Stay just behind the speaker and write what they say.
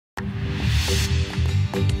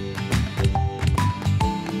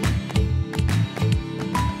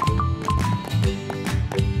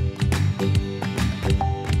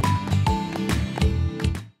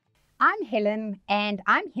Helen, and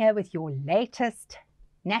I'm here with your latest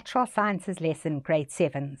Natural Sciences lesson, grade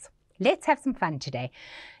 7s. Let's have some fun today.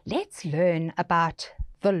 Let's learn about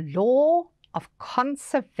the law of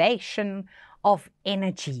conservation of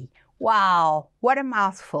energy. Wow, what a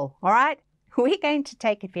mouthful, all right? We're going to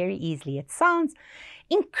take it very easily. It sounds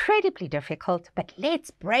incredibly difficult, but let's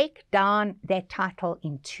break down that title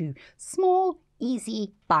into small,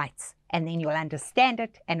 easy bites, and then you'll understand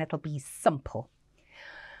it and it'll be simple.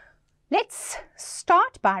 Let's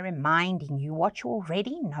start by reminding you what you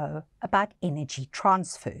already know about energy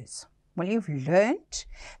transfers. Well, you've learned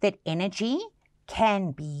that energy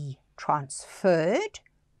can be transferred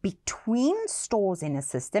between stores in a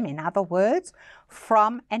system, in other words,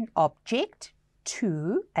 from an object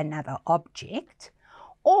to another object,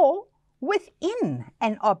 or within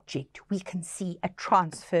an object we can see a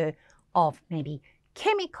transfer of maybe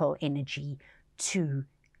chemical energy to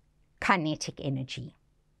kinetic energy.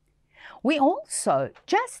 We also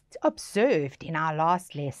just observed in our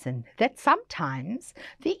last lesson that sometimes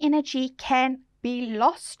the energy can be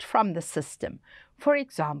lost from the system. For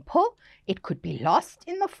example, it could be lost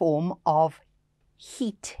in the form of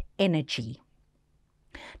heat energy.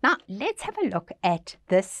 Now, let's have a look at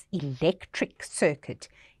this electric circuit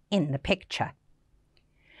in the picture.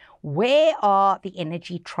 Where are the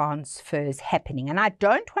energy transfers happening? And I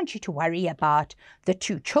don't want you to worry about the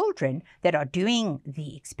two children that are doing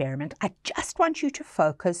the experiment. I just want you to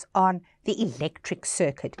focus on the electric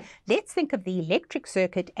circuit. Let's think of the electric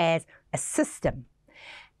circuit as a system.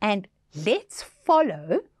 And let's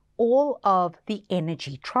follow all of the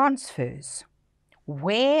energy transfers.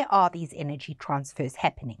 Where are these energy transfers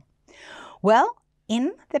happening? Well,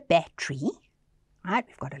 in the battery, right,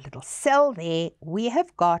 we've got a little cell there. We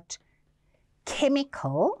have got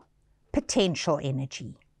chemical potential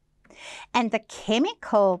energy. And the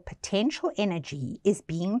chemical potential energy is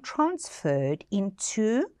being transferred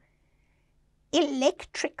into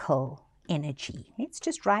electrical energy. Let's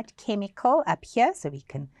just write chemical up here so we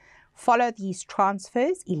can follow these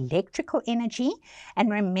transfers, electrical energy.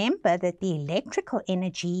 And remember that the electrical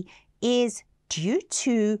energy is due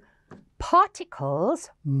to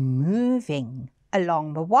particles moving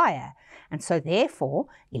along the wire. And so therefore,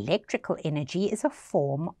 electrical energy is a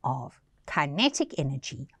form of kinetic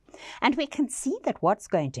energy. And we can see that what's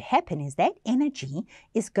going to happen is that energy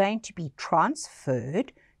is going to be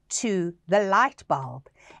transferred to the light bulb.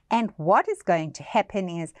 And what is going to happen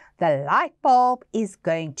is the light bulb is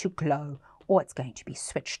going to glow, or it's going to be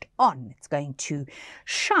switched on. It's going to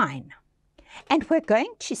shine. And we're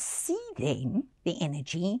going to see then the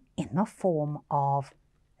energy in the form of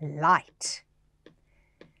light.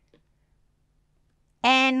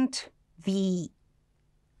 And the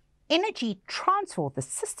energy transfer, the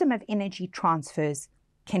system of energy transfers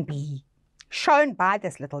can be shown by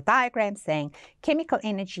this little diagram saying chemical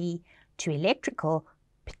energy to electrical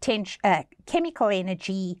potential, chemical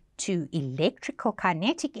energy to electrical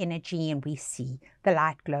kinetic energy, and we see the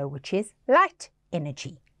light glow, which is light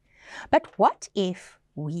energy. But what if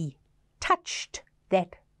we touched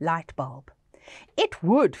that light bulb? It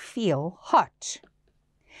would feel hot.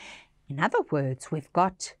 In other words, we've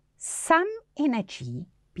got some energy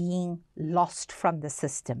being lost from the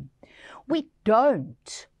system. We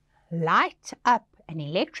don't light up an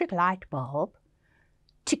electric light bulb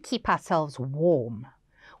to keep ourselves warm.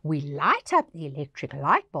 We light up the electric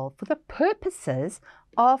light bulb for the purposes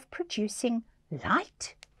of producing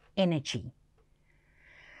light energy.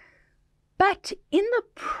 But in the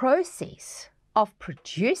process of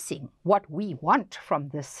producing what we want from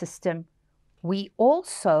this system, we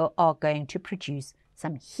also are going to produce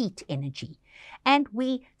some heat energy. And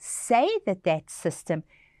we say that that system,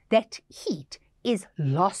 that heat is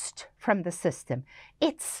lost from the system.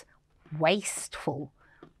 It's wasteful.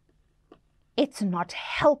 It's not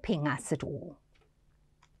helping us at all.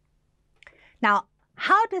 Now,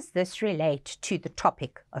 how does this relate to the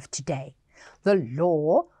topic of today? The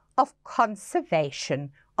law of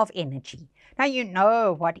conservation of energy. Now, you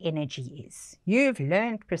know what energy is. You've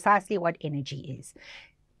learned precisely what energy is.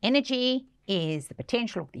 Energy is the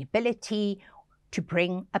potential or the ability to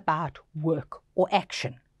bring about work or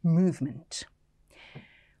action, movement.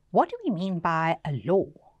 What do we mean by a law?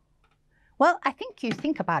 Well, I think you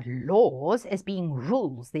think about laws as being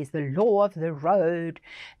rules. There's the law of the road.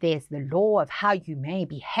 There's the law of how you may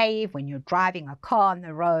behave when you're driving a car on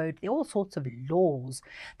the road. There are all sorts of laws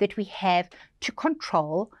that we have to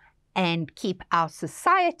control and keep our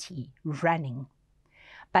society running.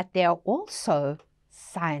 But there are also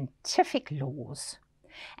scientific laws.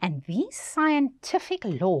 And these scientific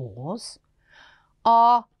laws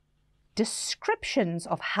are descriptions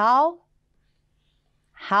of how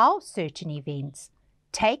how certain events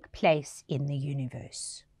take place in the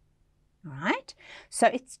universe. All right? So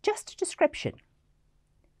it's just a description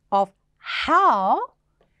of how,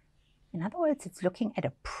 in other words, it's looking at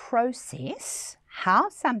a process, how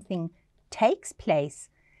something takes place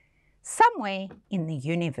somewhere in the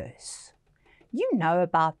universe. You know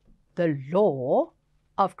about the law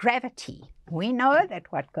of gravity. We know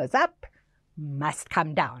that what goes up must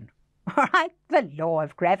come down. All right, the law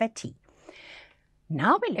of gravity.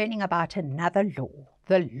 Now we're learning about another law,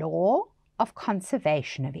 the law of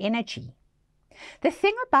conservation of energy. The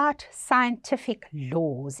thing about scientific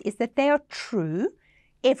laws is that they are true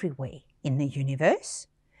everywhere in the universe.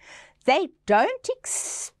 They don't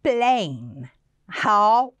explain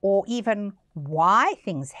how or even why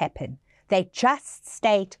things happen. They just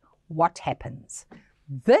state what happens.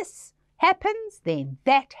 This happens, then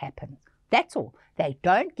that happens. That's all. They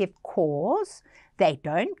don't give cause. They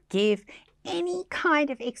don't give any kind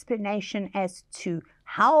of explanation as to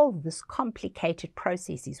how this complicated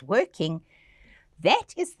process is working.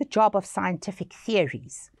 That is the job of scientific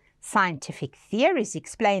theories. Scientific theories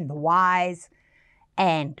explain the whys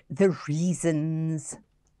and the reasons,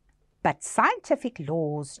 but scientific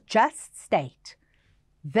laws just state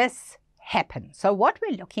this happens. So what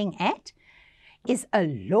we're looking at is a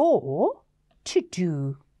law to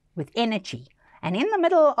do with energy. And in the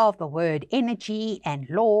middle of the word energy and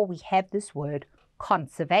law, we have this word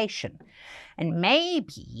conservation. And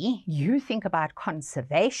maybe you think about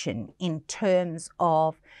conservation in terms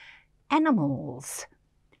of animals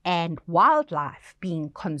and wildlife being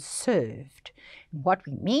conserved. What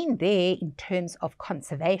we mean there in terms of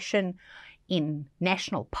conservation in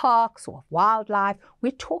national parks or wildlife,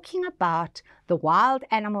 we're talking about the wild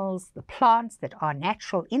animals, the plants that are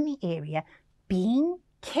natural in the area being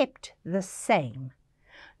kept the same,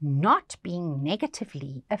 not being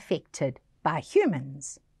negatively affected by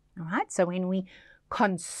humans. All right, so when we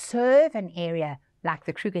conserve an area like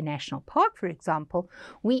the Kruger National Park, for example,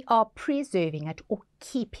 we are preserving it or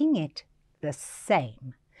keeping it the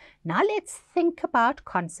same. Now let's think about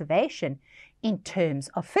conservation in terms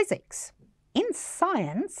of physics. In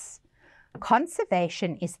science,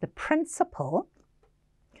 conservation is the principle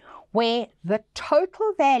where the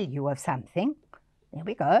total value of something, there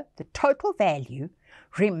we go, the total value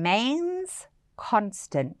remains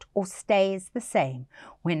constant or stays the same.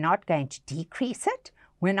 We're not going to decrease it.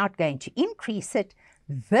 We're not going to increase it.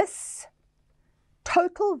 This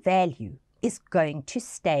total value is going to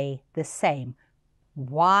stay the same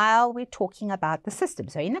while we're talking about the system.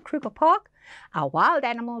 So in the Kruger Park, our wild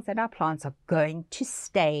animals and our plants are going to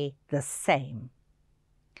stay the same.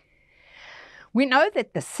 We know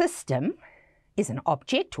that the system is an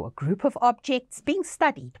object or a group of objects being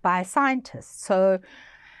studied by a scientist. So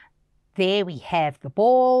there we have the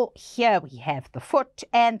ball, here we have the foot,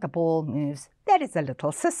 and the ball moves. That is a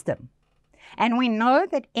little system. And we know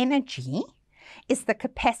that energy is the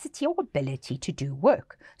capacity or ability to do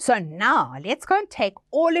work. So now let's go and take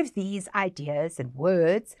all of these ideas and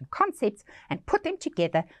words and concepts and put them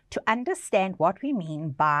together to understand what we mean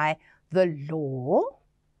by the law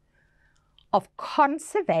of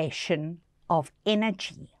conservation of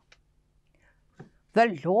energy.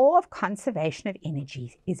 The law of conservation of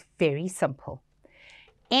energy is very simple.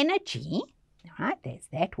 Energy, right, there's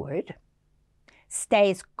that word,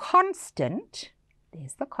 stays constant,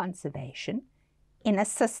 there's the conservation, in a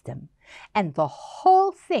system. And the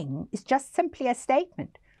whole thing is just simply a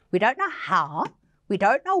statement. We don't know how, we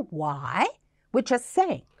don't know why, we're just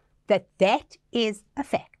saying that that is a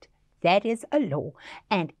fact, that is a law.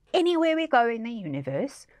 And anywhere we go in the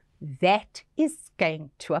universe, that is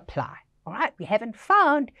going to apply. All right, we haven't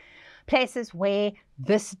found places where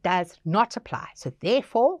this does not apply. So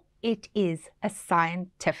therefore, it is a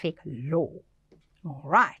scientific law. All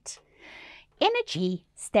right. Energy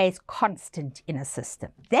stays constant in a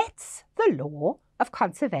system. That's the law of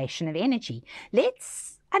conservation of energy.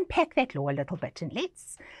 Let's unpack that law a little bit and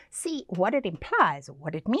let's see what it implies or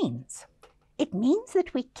what it means. It means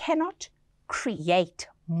that we cannot create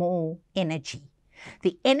more energy.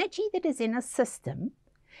 The energy that is in a system,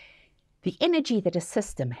 the energy that a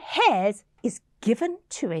system has is given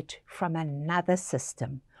to it from another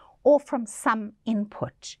system or from some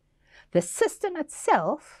input. The system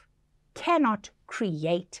itself cannot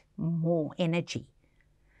create more energy.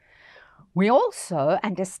 We also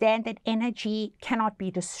understand that energy cannot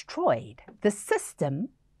be destroyed. The system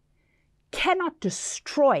cannot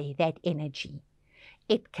destroy that energy.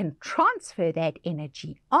 It can transfer that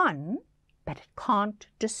energy on, but it can't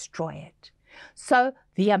destroy it. So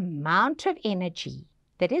the amount of energy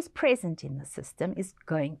that is present in the system is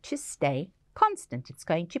going to stay constant. It's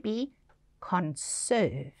going to be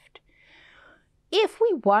conserved. If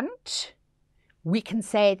we want, we can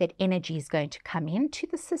say that energy is going to come into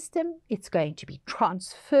the system, it's going to be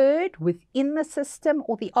transferred within the system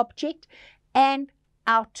or the object and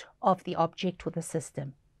out of the object or the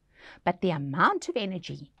system. But the amount of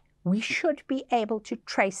energy we should be able to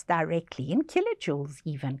trace directly in kilojoules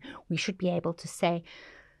even. We should be able to say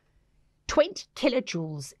 20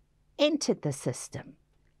 kilojoules entered the system.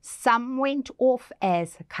 Some went off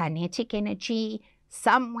as kinetic energy,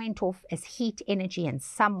 some went off as heat energy, and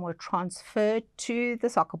some were transferred to the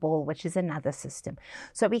soccer ball, which is another system.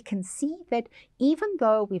 So we can see that even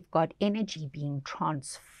though we've got energy being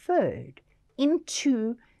transferred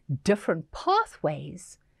into different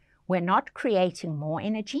pathways, we're not creating more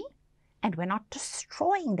energy and we're not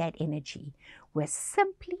destroying that energy. We're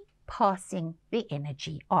simply passing the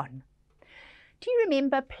energy on. Do you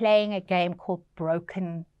remember playing a game called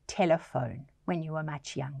Broken Telephone when you were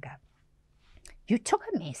much younger? You took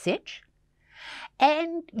a message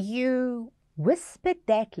and you whispered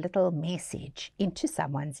that little message into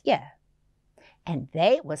someone's ear, and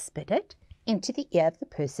they whispered it into the ear of the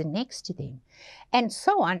person next to them, and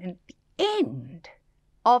so on. And at the end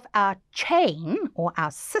of our chain or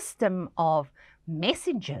our system of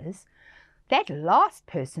messengers, that last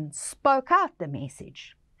person spoke out the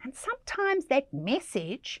message. And sometimes that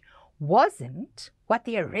message wasn't what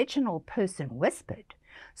the original person whispered.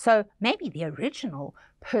 So maybe the original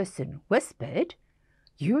person whispered,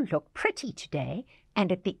 "You look pretty today,"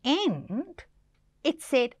 and at the end it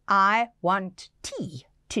said, "I want tea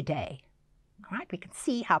today." All right, we can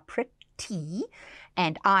see how pretty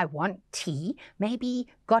and "I want tea" maybe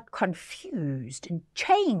got confused and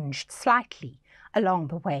changed slightly along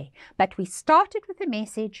the way. But we started with a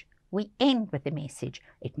message, we end with a message.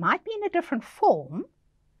 It might be in a different form,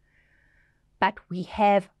 but we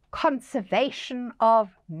have conservation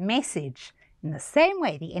of message. In the same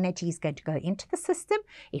way, the energy is going to go into the system.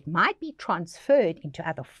 It might be transferred into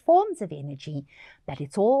other forms of energy, but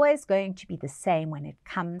it's always going to be the same when it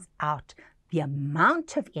comes out. The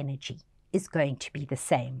amount of energy is going to be the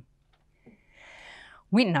same.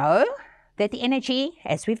 We know that the energy,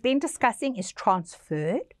 as we've been discussing, is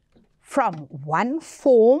transferred from one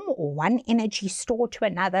form or one energy store to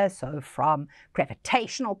another, so from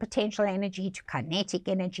gravitational potential energy to kinetic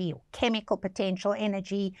energy, or chemical potential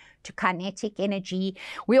energy to kinetic energy.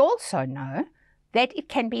 We also know that it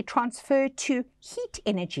can be transferred to heat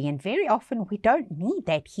energy, and very often we don't need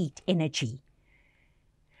that heat energy.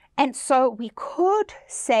 And so we could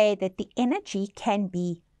say that the energy can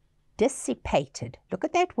be dissipated. Look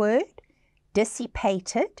at that word,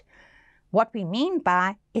 dissipated. What we mean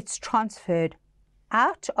by it's transferred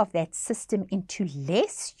out of that system into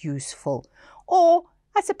less useful, or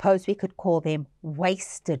I suppose we could call them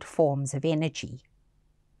wasted forms of energy.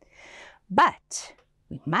 But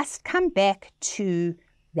we must come back to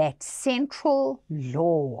that central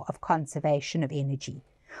law of conservation of energy.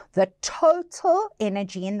 The total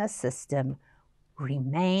energy in the system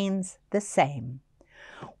remains the same.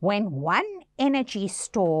 When one energy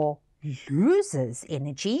store loses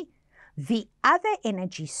energy, the other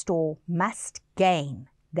energy store must gain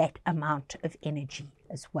that amount of energy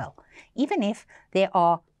as well. Even if there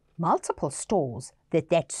are multiple stores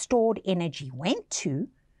that stored energy went to,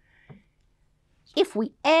 if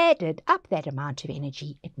we added up that amount of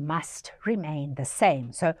energy, it must remain the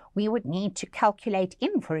same. So we would need to calculate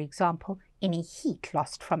in, for example, any heat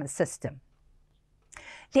lost from a system.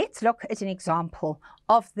 Let's look at an example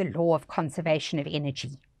of the law of conservation of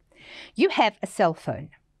energy. You have a cell phone.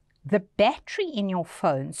 The battery in your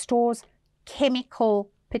phone stores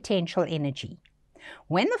chemical potential energy.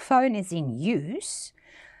 When the phone is in use,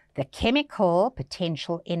 the chemical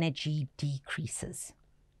potential energy decreases.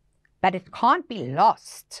 But it can't be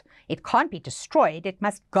lost. It can't be destroyed. It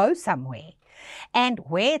must go somewhere. And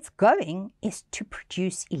where it's going is to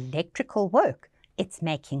produce electrical work. It's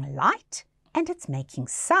making light and it's making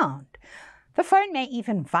sound. The phone may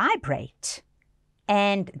even vibrate,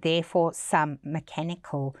 and therefore some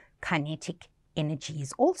mechanical kinetic energy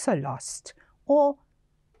is also lost or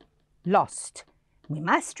lost. We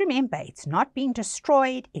must remember it's not being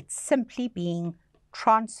destroyed, it's simply being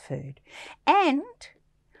transferred. And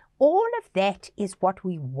all of that is what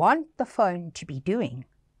we want the phone to be doing.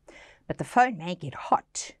 But the phone may get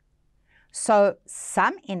hot. So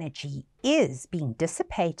some energy is being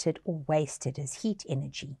dissipated or wasted as heat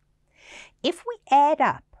energy. If we add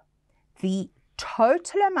up the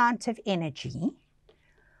total amount of energy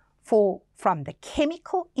from the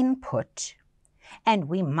chemical input, and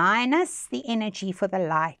we minus the energy for the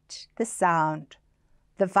light, the sound,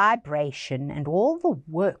 the vibration, and all the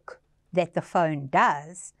work that the phone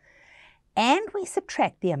does, and we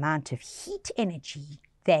subtract the amount of heat energy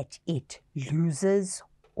that it loses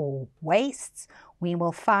or wastes, we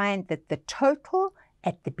will find that the total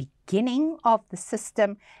at the beginning of the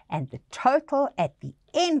system and the total at the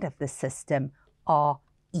end of the system are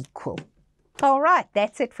equal. All right,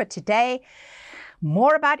 that's it for today.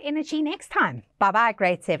 More about energy next time. Bye-bye,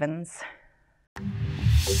 grade 7s.